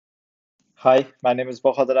Hi, my name is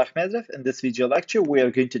dr. ahmath. In this video lecture, we are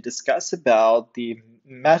going to discuss about the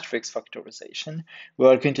matrix factorization. We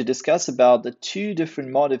are going to discuss about the two different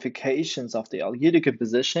modifications of the LU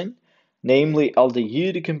decomposition, namely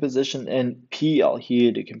LDU decomposition and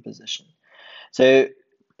PLU decomposition. So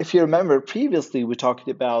if you remember previously, we talked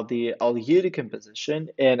about the LU decomposition,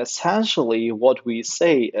 and essentially what we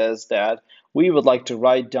say is that we would like to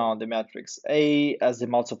write down the matrix A as the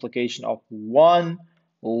multiplication of one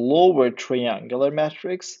lower triangular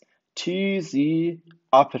matrix to the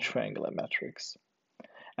upper triangular matrix.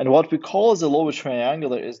 And what we call as a lower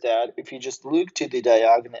triangular is that if you just look to the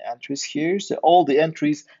diagonal entries here, so all the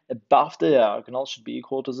entries above the diagonal should be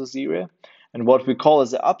equal to the zero. And what we call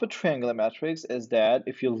as the upper triangular matrix is that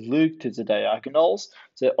if you look to the diagonals,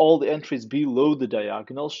 so all the entries below the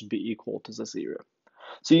diagonal should be equal to the zero.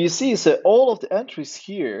 So you see, so all of the entries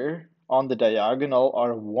here on the diagonal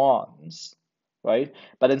are ones, right?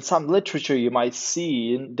 But in some literature, you might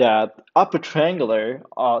see that upper triangular,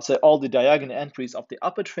 so all the diagonal entries of the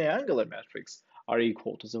upper triangular matrix are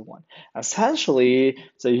equal to the one. Essentially,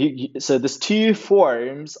 so these two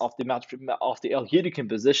forms of the matrix of the LU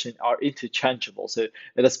decomposition are interchangeable. So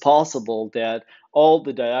it is possible that all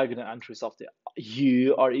the diagonal entries of the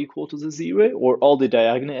U are equal to the zero, or all the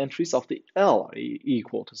diagonal entries of the L are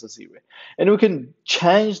equal to the zero. And we can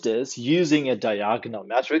change this using a diagonal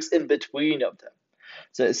matrix in between of them.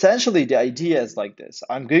 So essentially the idea is like this.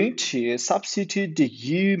 I'm going to substitute the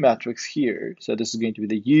U matrix here. So this is going to be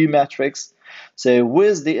the U matrix. So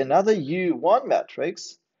with the another U1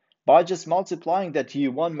 matrix, by just multiplying that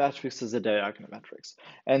U1 matrix as a diagonal matrix.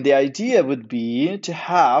 And the idea would be to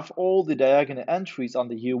have all the diagonal entries on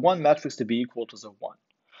the U1 matrix to be equal to the 1.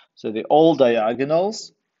 So the all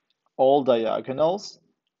diagonals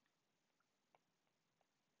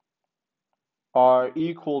are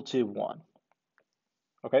equal to 1.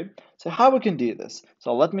 Okay, so how we can do this?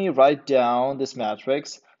 So let me write down this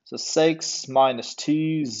matrix. So 6 minus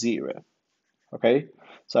 2, 0. Okay,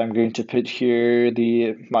 so I'm going to put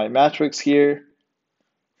here my matrix here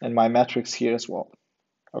and my matrix here as well.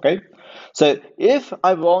 Okay, so if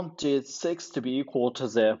I wanted 6 to be equal to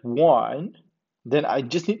the 1, then I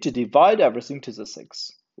just need to divide everything to the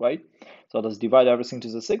 6, right? So let's divide everything to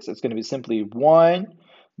the 6. It's going to be simply 1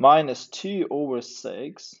 minus 2 over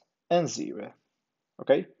 6 and 0.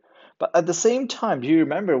 Okay, but at the same time, do you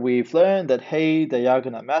remember we've learned that, hey,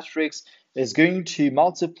 diagonal matrix is going to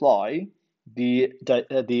multiply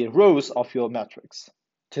the rows of your matrix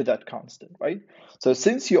to that constant, right? So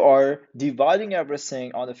since you are dividing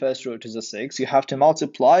everything on the first row to the 6, you have to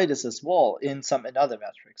multiply this as well in some another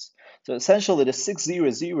matrix. So essentially the 6, 0,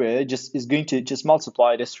 0 just is going to just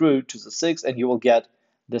multiply this row to the 6 and you will get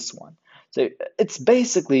this one. So it's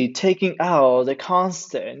basically taking out the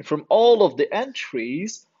constant from all of the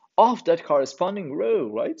entries of that corresponding row,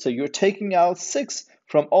 right? So you're taking out 6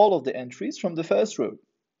 from all of the entries from the first row,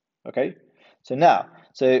 okay? So now,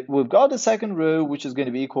 so we've got the second row, which is going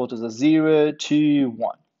to be equal to the 0, 2,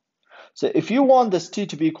 1. So if you want this 2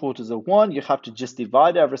 to be equal to the 1, you have to just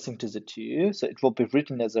divide everything to the 2. So it will be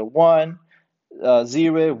written as a 1,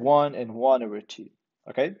 0, 1, and 1 over 2,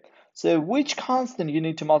 okay? So which constant you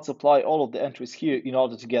need to multiply all of the entries here in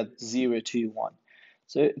order to get 0, 2, 1?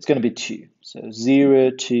 So it's going to be 2. So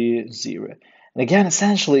 0, 2, 0. And again,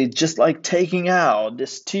 essentially, just like taking out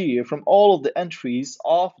this 2 from all of the entries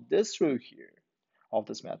of this row here, of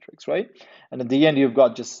this matrix, right? And at the end, you've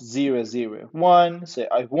got just 0, 0, 1. So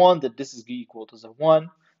I want that this is equal to the 1.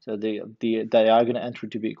 So the diagonal entry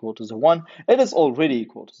to be equal to the 1. It is already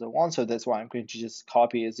equal to the 1, so that's why I'm going to just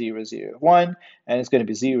copy a 0, 0, 1, and it's going to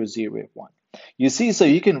be 0, 0, 1. You see, so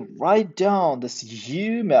you can write down this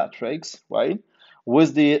U matrix, right,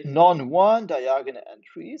 with the non-1 diagonal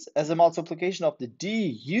entries as a multiplication of the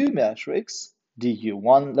DU matrix,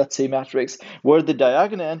 DU1, let's say matrix, where the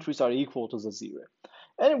diagonal entries are equal to the 0.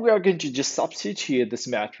 And we are going to just substitute this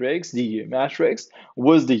matrix, the U matrix,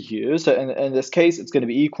 with the U. So in this case, it's going to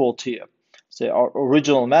be equal to, so our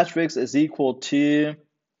original matrix is equal to,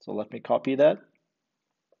 so let me copy that.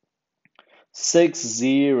 6,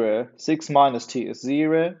 0, 6 minus 2 is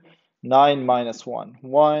 0, 9 minus 1,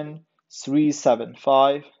 1, 3, 7,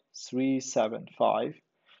 5, 3, 7, 5.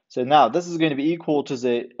 So now this is going to be equal to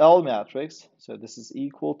the L matrix. So this is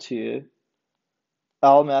equal to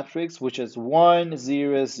L matrix, which is 1,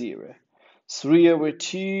 0, 0. 3 over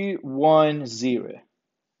 2, 1, 0.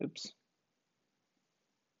 Oops.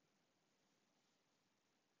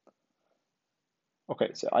 Okay,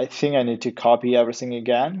 so I think I need to copy everything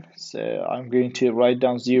again. So I'm going to write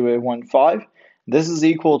down 0, 1, 5. This is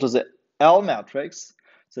equal to the L matrix.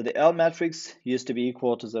 So the L matrix used to be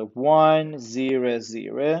equal to the 1, 0,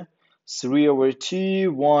 0. 3 over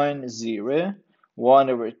 2, 1, 0, 1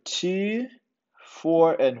 over 2,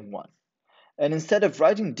 4, and 1. And instead of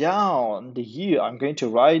writing down the u, I'm going to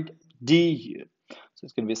write du. So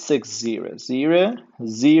it's going to be 6, 0, 0,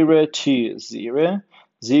 0, 2, 0,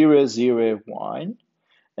 0, 0, 1.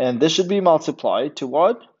 And this should be multiplied to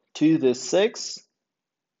what? To the 6,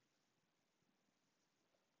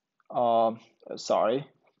 to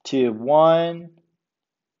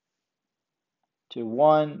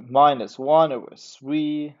 1 minus 1 over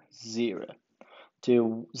 3, 0.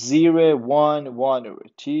 To 0, 1, 1 over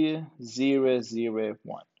 2, 0, 0,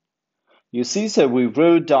 1. You see, so we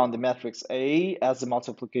wrote down the matrix A as a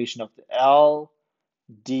multiplication of the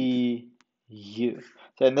LDU.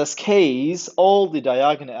 So in this case, all the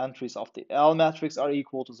diagonal entries of the L matrix are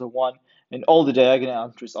equal to the 1, and all the diagonal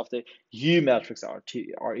entries of the U matrix are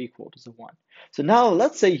equal to the 1. So now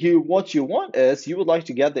let's say what you want is you would like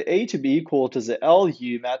to get the A to be equal to the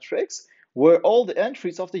LU matrix, where all the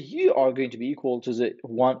entries of the U are going to be equal to the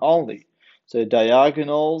 1 only. So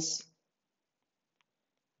diagonals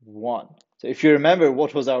 1. So if you remember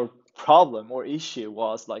what was our problem or issue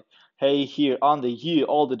was like, hey, here on the U,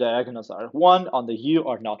 all the diagonals are 1, on the U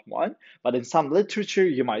are not 1. But in some literature,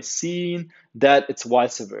 you might see that it's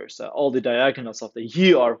vice versa. All the diagonals of the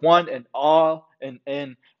U are 1, and all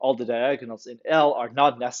the diagonals in L are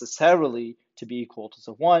not necessarily to be equal to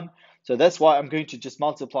the 1. So that's why I'm going to just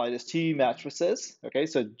multiply these two matrices. Okay,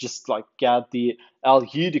 so just like get the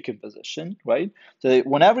LU decomposition, right? So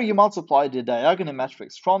whenever you multiply the diagonal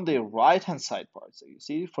matrix from the right-hand side part, so you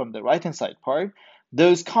see from the right-hand side part,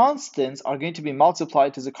 those constants are going to be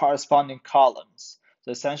multiplied to the corresponding columns.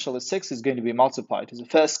 So essentially 6 is going to be multiplied to the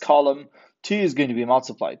first column, 2 is going to be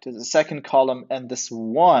multiplied to the second column, and this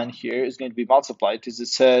 1 here is going to be multiplied to the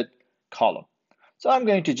third column. So I'm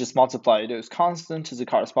going to just multiply those constants to the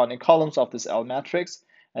corresponding columns of this L matrix,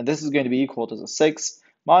 and this is going to be equal to the 6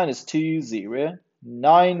 minus 2, 0,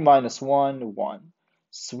 9 minus 1, 1,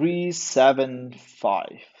 3, 7, 5.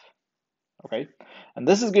 Okay, and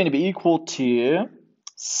this is going to be equal to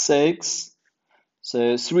 6.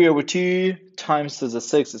 So 3 over 2 times to the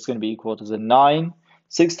 6 is going to be equal to the 9.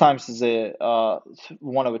 6 times to the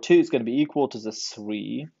 1 over 2 is going to be equal to the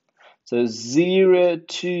 3. So 0,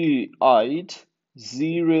 2, 8,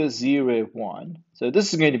 0, 0, 1. So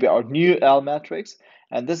this is going to be our new L matrix.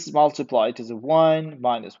 And this is multiplied to the 1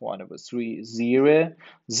 minus 1 over 3, 0,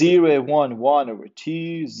 0, 1, 1 over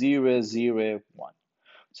 2, 0, 0, 1.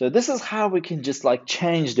 So this is how we can just like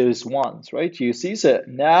change those ones, right? You see, so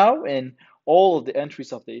now in all of the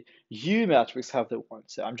entries of the U matrix have the 1.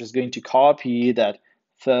 So I'm just going to copy that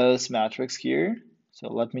first matrix here. So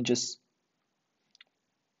let me just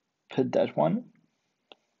put that one.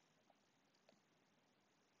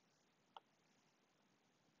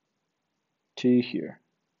 To here.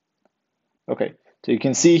 Okay, so you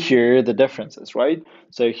can see here the differences, right?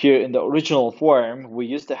 So here in the original form, we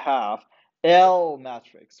used to have L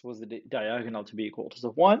matrix was the diagonal to be equal to the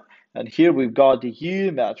 1, and here we've got the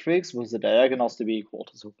U matrix was the diagonals to be equal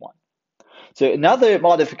to the 1. So another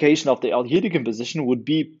modification of the LU decomposition would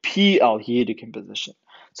be PLU decomposition.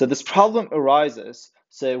 So this problem arises,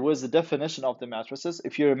 so with the definition of the matrices,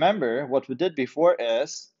 if you remember what we did before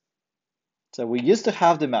is, so we used to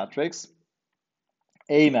have the matrix,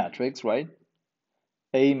 A matrix, right?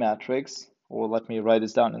 A matrix, or let me write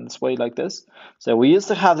this down in this way like this. So we used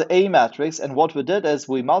to have the A matrix, and what we did is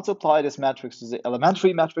we multiplied this matrix to the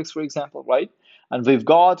elementary matrix, for example, right? And we've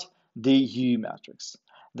got the U matrix.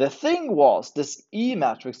 The thing was, this E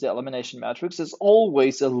matrix, the elimination matrix, is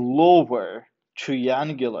always a lower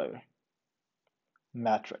triangular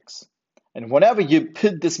matrix. And whenever you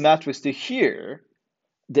put this matrix to here,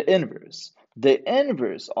 the inverse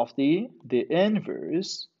of the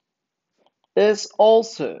inverse is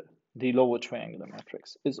also the lower triangular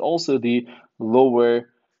matrix, is also the lower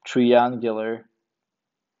triangular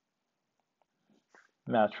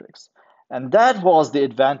matrix. And that was the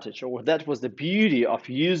advantage, or that was the beauty of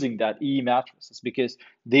using that E matrices, because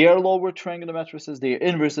their lower triangular matrices, their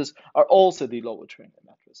inverses, are also the lower triangular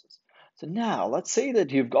matrices. So now let's say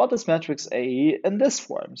that you've got this matrix A in this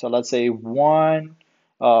form. So let's say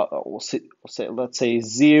let's say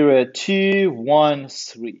 0, 2, 1,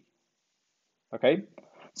 3. Okay,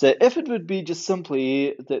 so if it would be just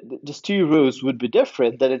simply just two rows would be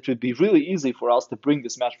different, then it would be really easy for us to bring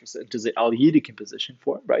this matrix into the LU decomposition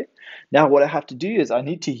form, right? Now what I have to do is I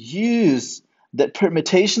need to use that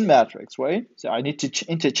permutation matrix, right? So I need to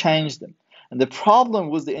interchange them. And the problem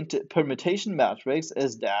with the permutation matrix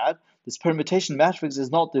is that this permutation matrix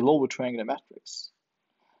is not the lower triangular matrix.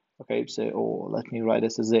 Okay, so let me write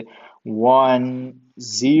this as a 1,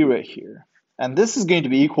 0 here. And this is going to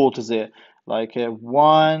be equal to the like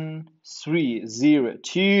 1, 3, 0,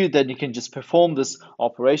 2. Then you can just perform this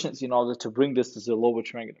operations in order to bring this to the lower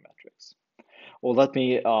triangular matrix. Or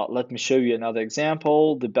let me show you another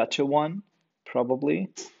example, the better one, probably.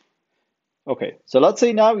 Okay, so let's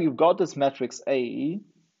say now you've got this matrix A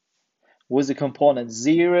with the component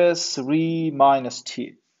 0, 3, minus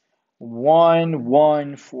 2, 1,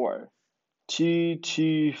 1, 4, 2,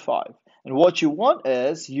 2, 5. And what you want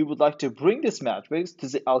is you would like to bring this matrix to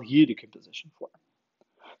the LU decomposition form.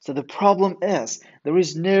 So the problem is there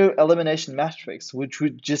is no elimination matrix which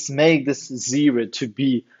would just make this 0 to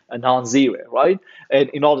be a non-zero, right? And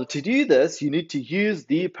in order to do this, you need to use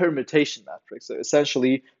the permutation matrix. So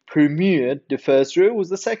essentially permute the first row with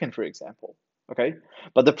the second, for example. Okay?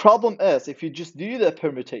 But the problem is if you just do the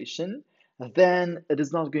permutation, then it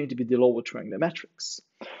is not going to be the lower triangular matrix.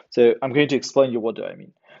 So I'm going to explain you what do I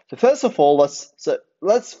mean. So first of all,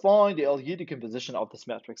 let's find the LU decomposition of this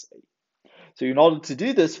matrix A. So in order to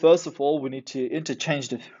do this, first of all, we need to interchange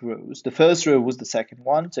the rows. The first row was the second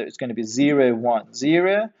one, so it's going to be 0, 1,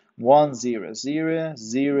 0, 1, 0, 0,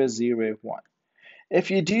 0, 0, 1.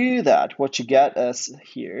 If you do that, what you get is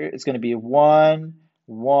here is going to be 1,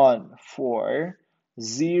 1, 4,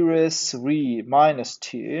 0, 3, minus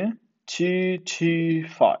 2, 2, 2,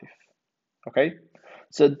 5. Okay?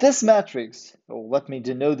 So this matrix, or let me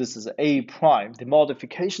denote this as A prime, the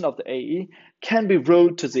modification of the A can be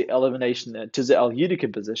wrote to the elimination, to the LU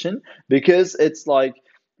decomposition, because it's like,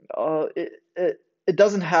 it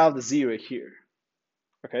doesn't have the 0 here.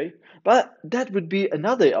 Okay, but that would be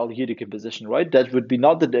another LU decomposition, right? That would be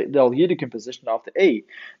not the LU decomposition of the A.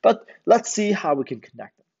 But let's see how we can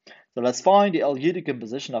connect them. So let's find the LU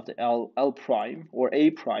decomposition of the L prime or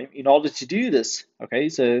A prime. In order to do this, okay,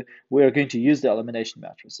 so we're going to use the elimination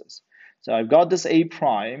matrices. So I've got this A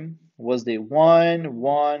prime was the 1,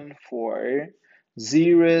 1, 4,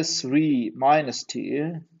 0, 3, minus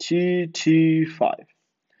 2, 2, 2, 5.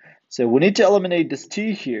 So we need to eliminate this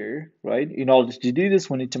 2 here, right? In order to do this,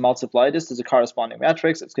 we need to multiply this to the corresponding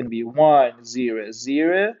matrix. It's going to be 1, 0,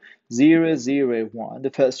 0, 0, 0, 1. The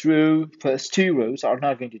first two rows are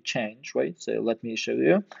not going to change, right? So let me show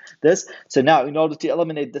you this. So now, in order to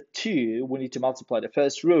eliminate the 2, we need to multiply the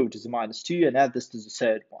first row to the minus 2 and add this to the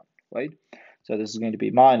third one, right? So this is going to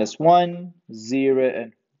be minus 1, 0,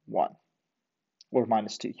 and 1. Or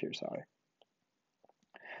minus 2 here, sorry.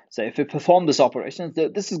 So if we perform this operation,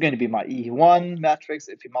 this is going to be my E1 matrix.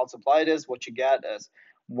 If you multiply this, what you get is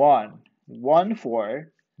 1, 1,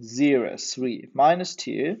 4, 0, 3, minus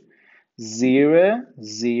 2, 0,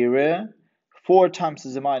 0, 4 times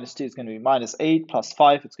the minus 2 is going to be minus 8 plus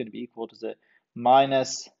 5. It's going to be equal to the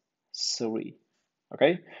minus 3.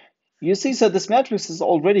 Okay? You see, so this matrix is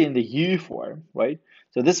already in the U form, right?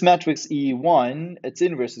 So this matrix E1, its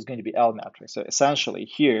inverse is going to be L matrix. So essentially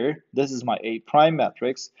here, this is my A prime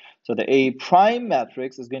matrix. So the A prime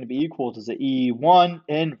matrix is going to be equal to the E1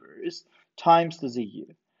 inverse times to the U.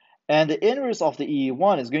 And the inverse of the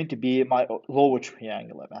E1 is going to be my lower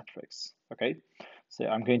triangular matrix, okay? So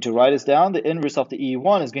I'm going to write this down. The inverse of the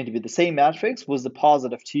E1 is going to be the same matrix with the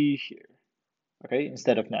positive 2 here. Okay,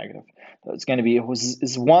 instead of negative. So it's going to be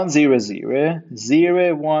is 1, 0, 0,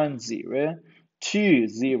 0, 1, 0, 2,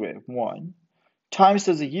 0, 1, times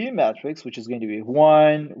to the U matrix, which is going to be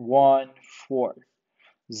 1, 1, 4,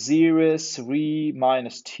 0, 3,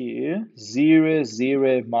 minus 2, 0,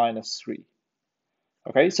 0, minus 3.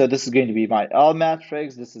 Okay, so this is going to be my L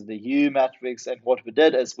matrix, this is the U matrix, and what we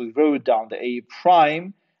did is we wrote down the A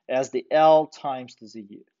prime as the L times to the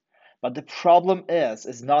U. But the problem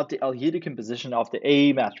is not the LU decomposition of the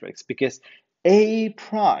A matrix, because A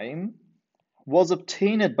prime was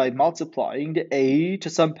obtained by multiplying the A to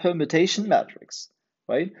some permutation matrix,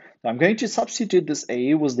 right? Now I'm going to substitute this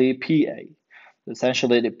A with the PA.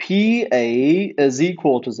 Essentially, the PA is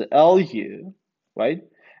equal to the LU, right?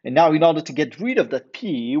 And now in order to get rid of that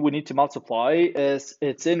P, we need to multiply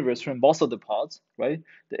its inverse from both of the parts, right?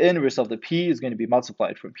 The inverse of the P is going to be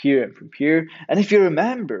multiplied from here and from here. And if you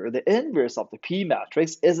remember, the inverse of the P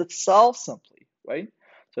matrix is itself simply, right?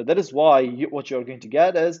 So that is why what you're going to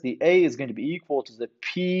get is the A is going to be equal to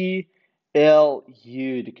the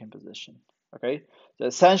PLU decomposition, okay? So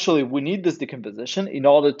essentially, we need this decomposition in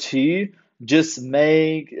order to just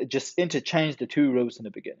interchange the 2 rows in the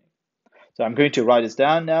beginning. So I'm going to write this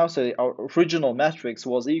down now. So our original matrix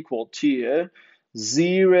was equal to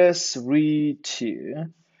 0, 3, 2,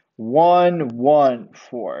 1, 1,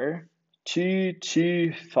 4, 2,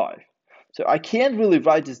 2, 5. So I can't really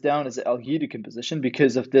write this down as an LU decomposition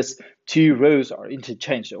because of this 2 rows are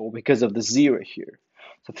interchanged, or because of the 0 here.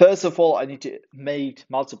 So first of all, I need to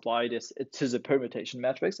multiply this to the permutation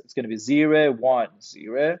matrix. It's going to be 0, 1,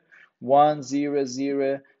 0, 1, 0,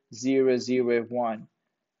 0, 0, 0, 1,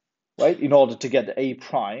 right? In order to get the A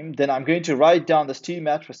prime, then I'm going to write down these two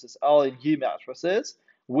matrices, LDU matrices,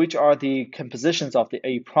 which are the compositions of the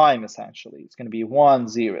A prime, essentially. It's going to be 1,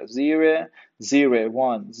 0, 0, 0,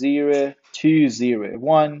 1, 0, 2, 0,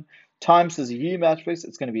 1, times the U matrix.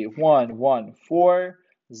 It's going to be 1, 1, 4,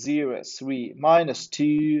 0, 3, minus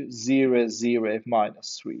 2, 0, 0,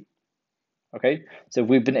 minus 3. Okay, so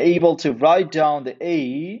we've been able to write down the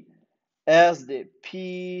A as the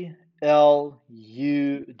PLU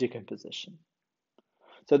decomposition.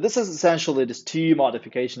 So this is essentially this two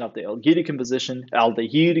modification of the Lg decomposition,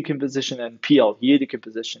 LDU decomposition, and PLU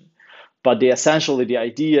decomposition. But essentially the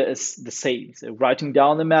idea is the same. So writing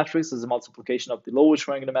down the matrix is a multiplication of the lower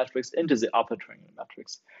triangular matrix into the upper triangular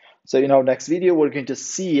matrix. So in our next video, we're going to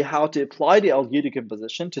see how to apply the Lg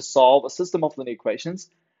decomposition to solve a system of linear equations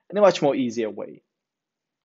in a much more easier way.